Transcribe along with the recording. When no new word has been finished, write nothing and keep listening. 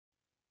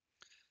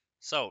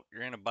So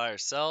you're going to buy or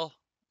sell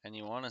and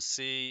you want to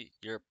see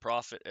your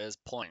profit as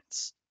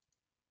points.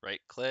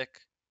 Right click,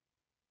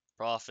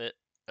 profit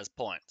as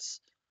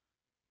points.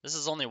 This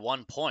is only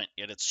 1 point,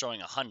 yet it's showing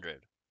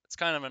 100. It's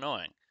kind of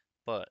annoying,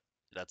 but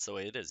that's the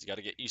way it is. You got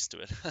to get used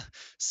to it.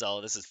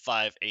 So this is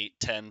 5, 8,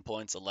 10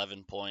 points,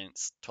 11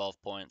 points,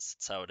 12 points.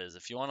 That's how it is.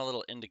 If you want a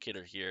little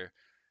indicator here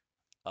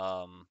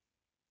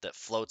that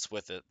floats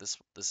with it, this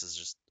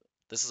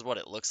is what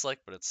it looks like,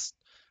 but it's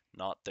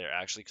not there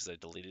actually because I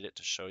deleted it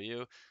to show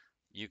you.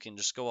 You can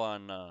just go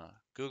on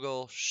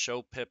Google,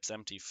 show pips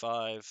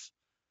MT5,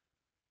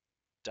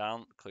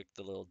 click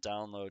the little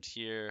download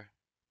here,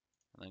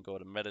 and then go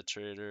to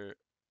Metatrader,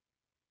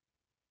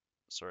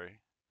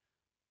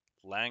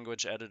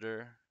 language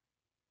editor,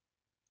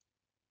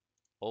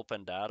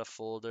 open data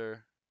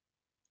folder,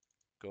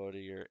 go to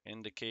your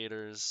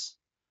indicators,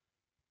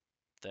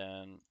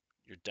 then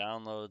your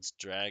downloads,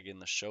 drag in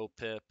the show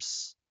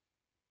pips,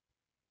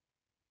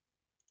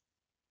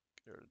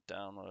 go to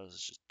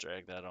downloads, just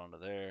drag that onto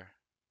there,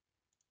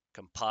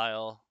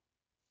 compile.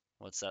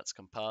 Once that's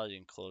compiled, you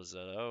can close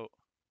that out,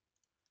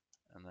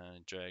 and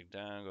then drag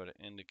down, go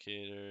to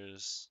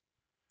indicators,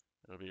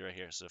 it'll be right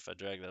here. So if I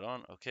drag that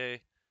on,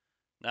 okay,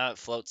 now it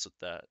floats with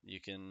that. You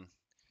can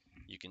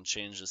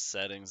change the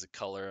settings, the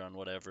color on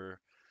whatever,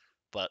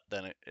 but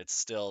then it's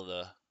still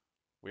the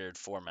weird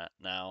format.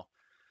 Now,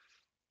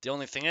 the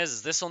only thing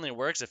is this only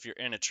works if you're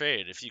in a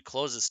trade. If you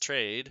close this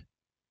trade,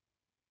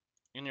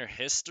 in your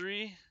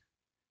history,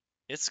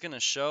 it's gonna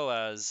show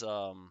as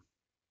where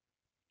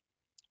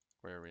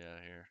are we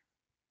at here?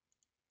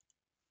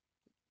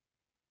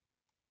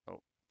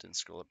 Oh, didn't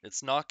scroll up.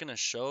 It's not gonna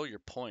show your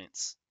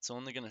points. It's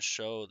only gonna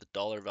show the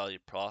dollar value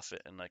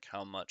profit and like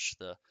how much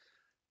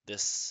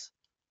this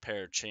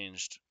pair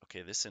changed.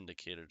 Okay, this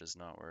indicator does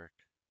not work.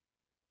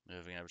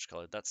 Moving average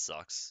color. That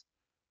sucks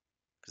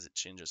because it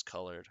changes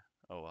colored.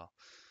 Oh well.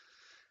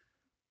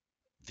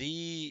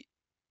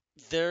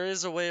 There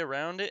is a way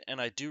around it,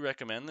 and I do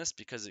recommend this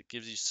because it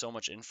gives you so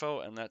much info,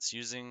 and that's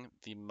using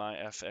the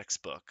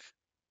Myfxbook.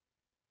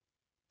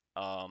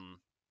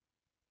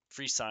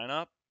 Free sign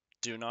up.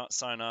 Do not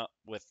sign up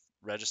with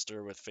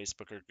register with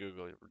Facebook or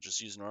Google.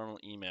 Just use normal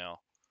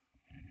email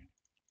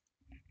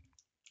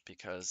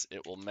because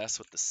it will mess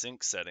with the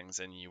sync settings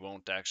and you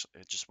won't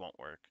actually, it just won't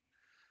work.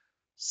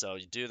 So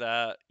you do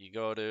that, you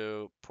go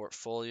to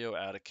portfolio,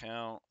 add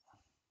account,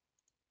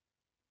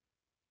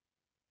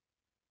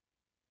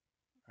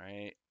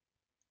 right?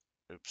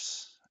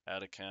 Oops,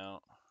 add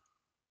account.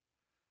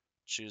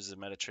 Choose the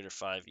Metatrader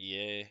 5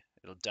 EA.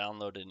 It'll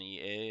download an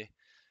EA.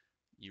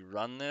 You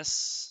run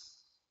this,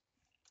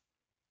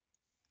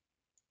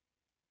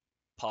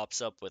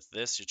 pops up with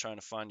this. You're trying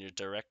to find your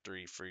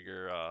directory for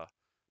your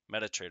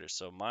Metatrader.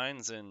 So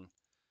mine's in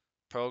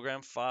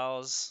program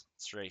files.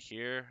 It's right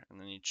here, and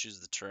then you choose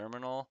the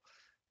terminal.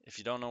 If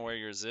you don't know where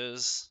yours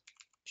is,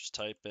 just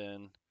type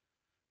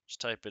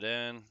it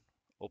in,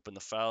 open the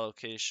file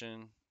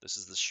location. This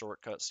is the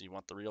shortcut, so you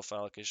want the real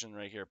file location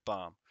right here,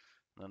 bomb.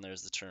 And then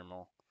there's the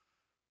terminal.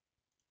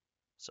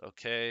 So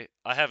okay,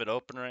 I have it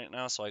open right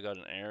now, so I got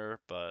an error,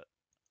 but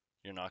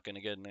you're not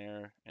gonna get an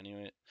error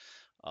anyway.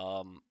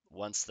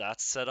 Once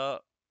that's set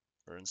up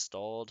or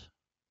installed,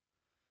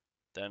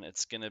 then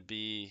it's gonna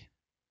be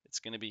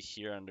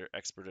here under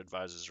expert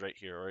advisors right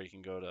here, or you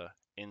can go to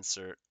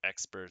insert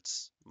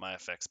experts,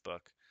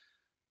 Myfxbook.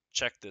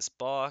 Check this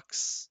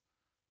box,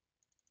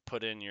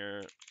 put in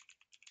your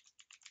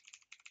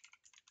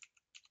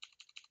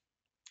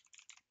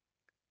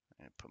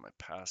put my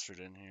password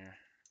in here.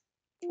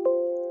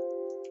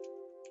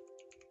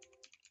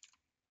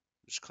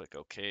 Just click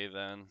OK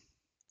then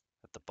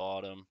at the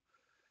bottom.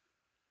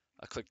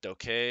 I clicked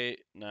OK.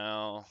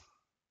 Now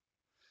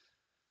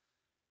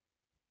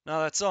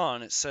that's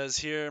on. It says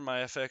here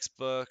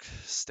Myfxbook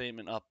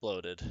statement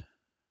uploaded.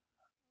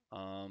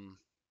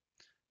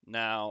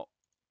 Now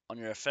on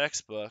your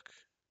FXbook,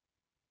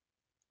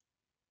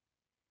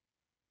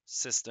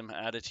 system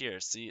added here.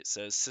 See, it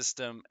says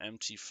system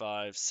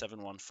MT5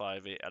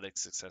 7158 added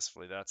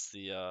successfully. That's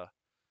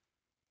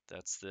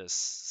this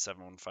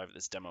 715,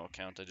 this demo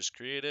account I just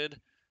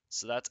created.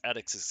 So that's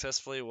added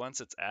successfully.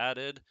 Once it's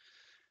added,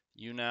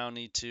 you now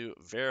need to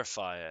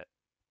verify it.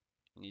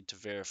 You need to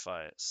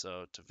verify it.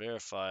 So to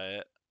verify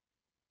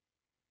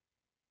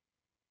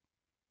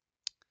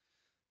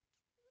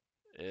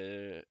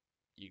it,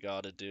 you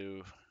gotta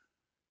do,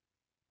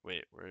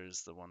 wait,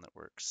 where's the one that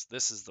works?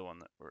 This is the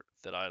one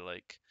that I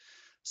like.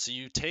 So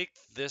you take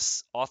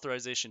this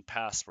authorization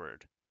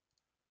password.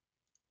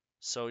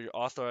 So your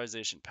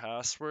authorization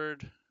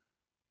password,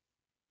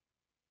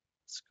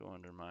 let's go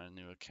under my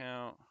new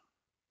account.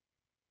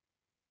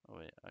 Oh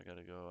wait, I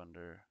gotta go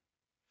under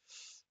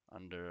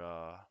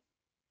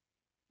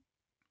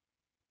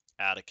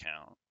add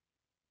account,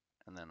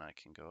 and then I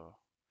can go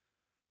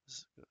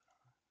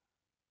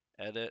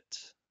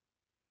edit,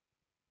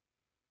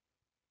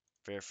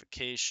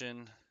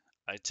 verification.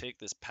 I take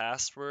this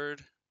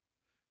password,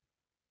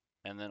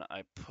 and then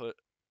I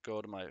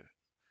go to my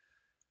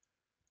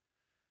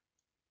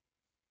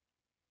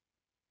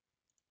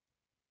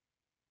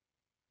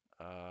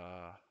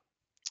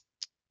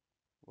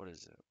what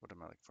is it? What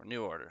am I looking for?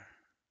 New order.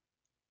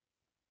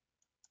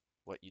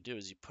 What you do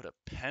is you put a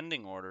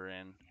pending order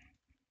in,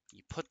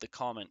 you put the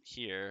comment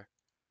here.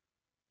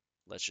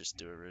 Let's just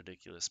do a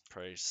ridiculous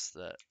price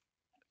that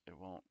it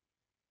won't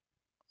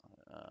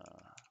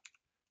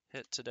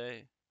hit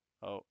today.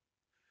 Oh,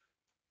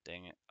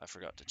 dang it. I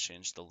forgot to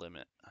change the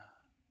limit.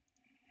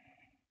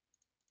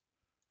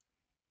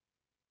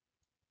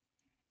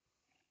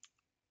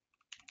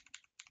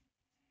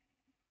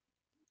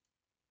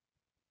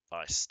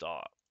 Buy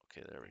stop.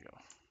 Okay, there we go.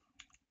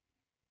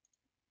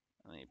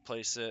 And then you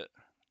place it.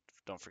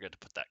 Don't forget to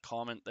put that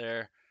comment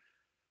there.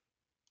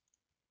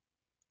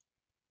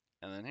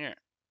 And then here.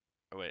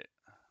 Oh, wait.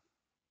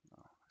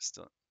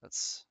 No,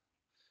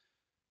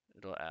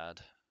 it'll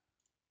add.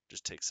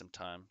 Just take some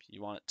time.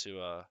 You want it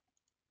to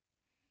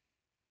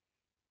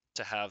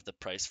have the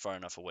price far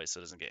enough away so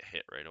it doesn't get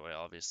hit right away,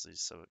 obviously,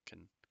 so it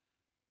can.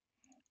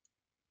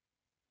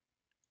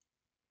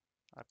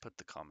 I put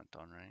the comment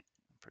on right.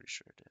 I'm pretty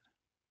sure I did.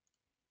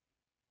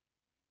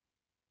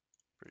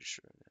 Pretty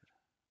sure I did.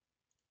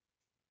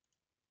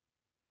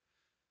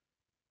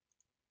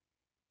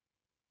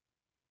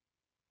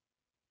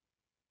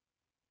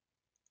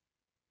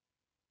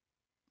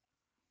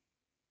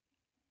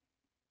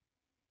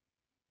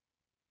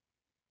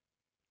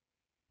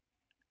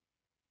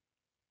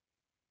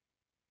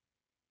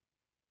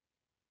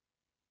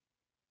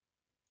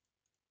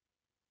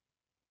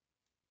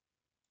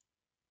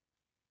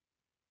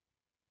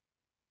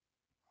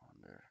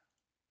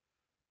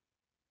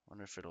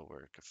 Wonder if it'll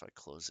work if I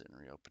close it and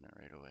reopen it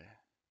right away.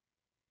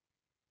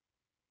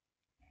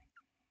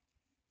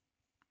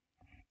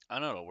 I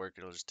know it'll work.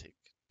 It'll just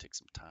take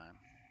some time.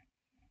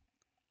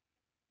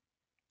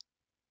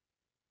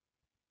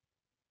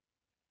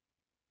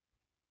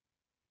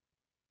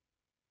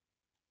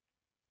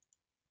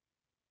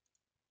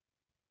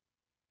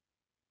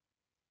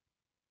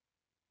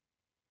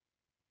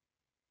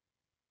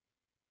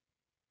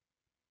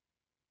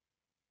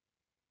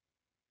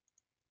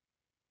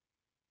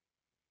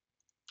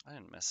 I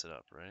didn't mess it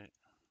up, right?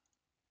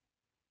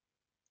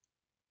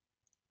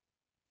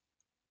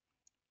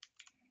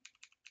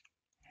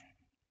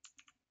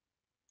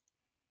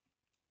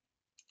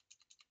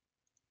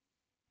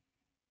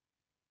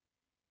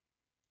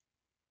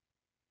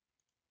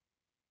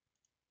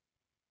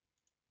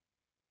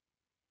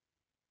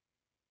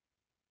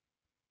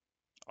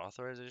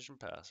 Authorization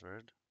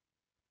password.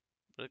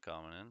 Put a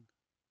comment in.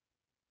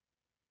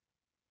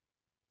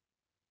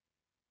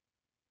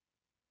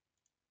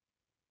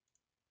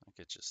 I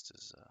think it just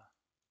is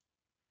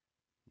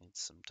needs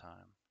some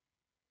time.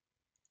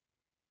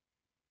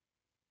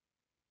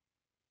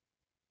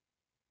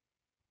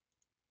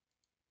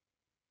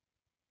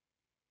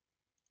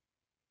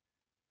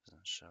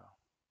 Doesn't show.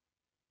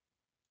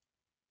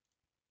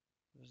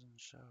 Doesn't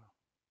show.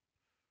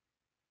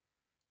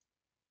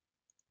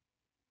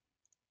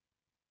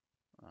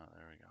 Oh,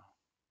 there we go.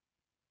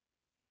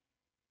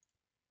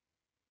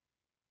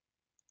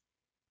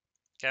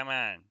 Come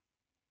on.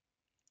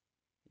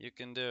 You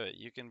can do it.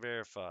 You can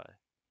verify.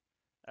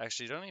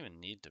 Actually, you don't even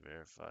need to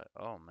verify.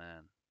 Oh,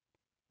 man.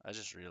 I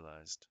just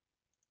realized.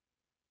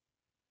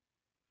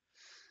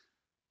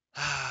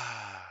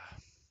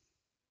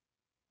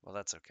 Well,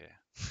 that's okay.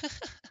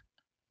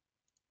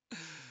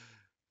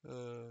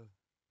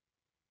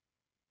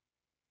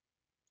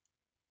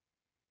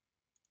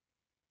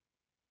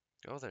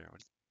 Go there.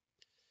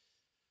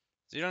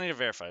 So you don't need to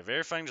verify.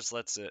 Verifying just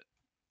lets it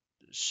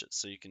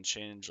so you can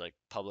change like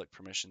public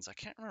permissions. I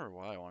can't remember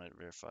why I wanted to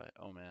verify.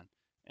 Oh man.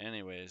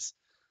 Anyways,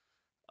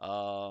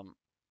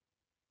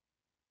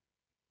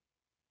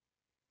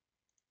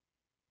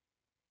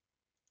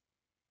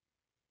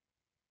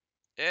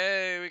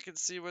 hey, we can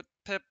see what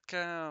pip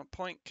count,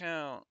 point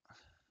count,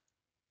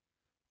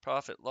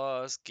 profit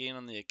loss, gain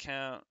on the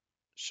account.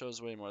 Shows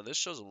way more. This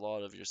shows a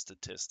lot of your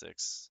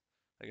statistics.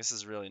 I guess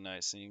is really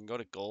nice. And you can go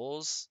to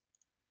goals.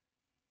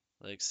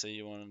 Like say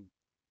you want to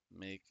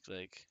make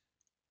like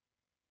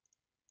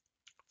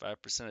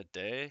 5% a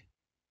day,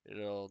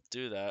 it'll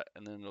do that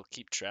and then it'll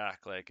keep track.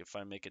 Like if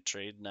I make a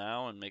trade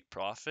now and make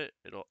profit,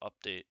 it'll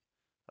update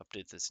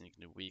this and you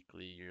can do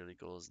weekly, yearly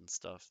goals and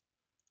stuff.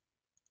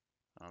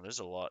 There's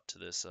a lot to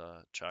this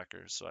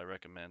tracker, so I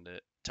recommend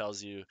it.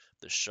 Tells you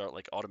the Sharpe,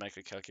 like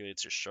automatically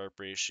calculates your Sharpe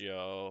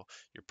ratio,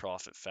 your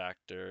profit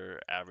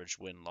factor, average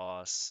win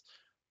loss.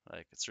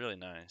 Like it's really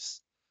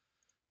nice.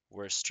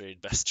 Worst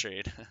trade, best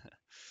trade.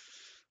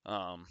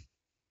 um,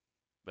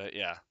 but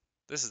yeah,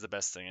 this is the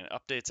best thing. It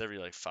updates every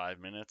like 5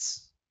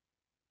 minutes.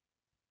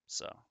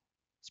 So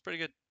it's pretty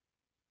good.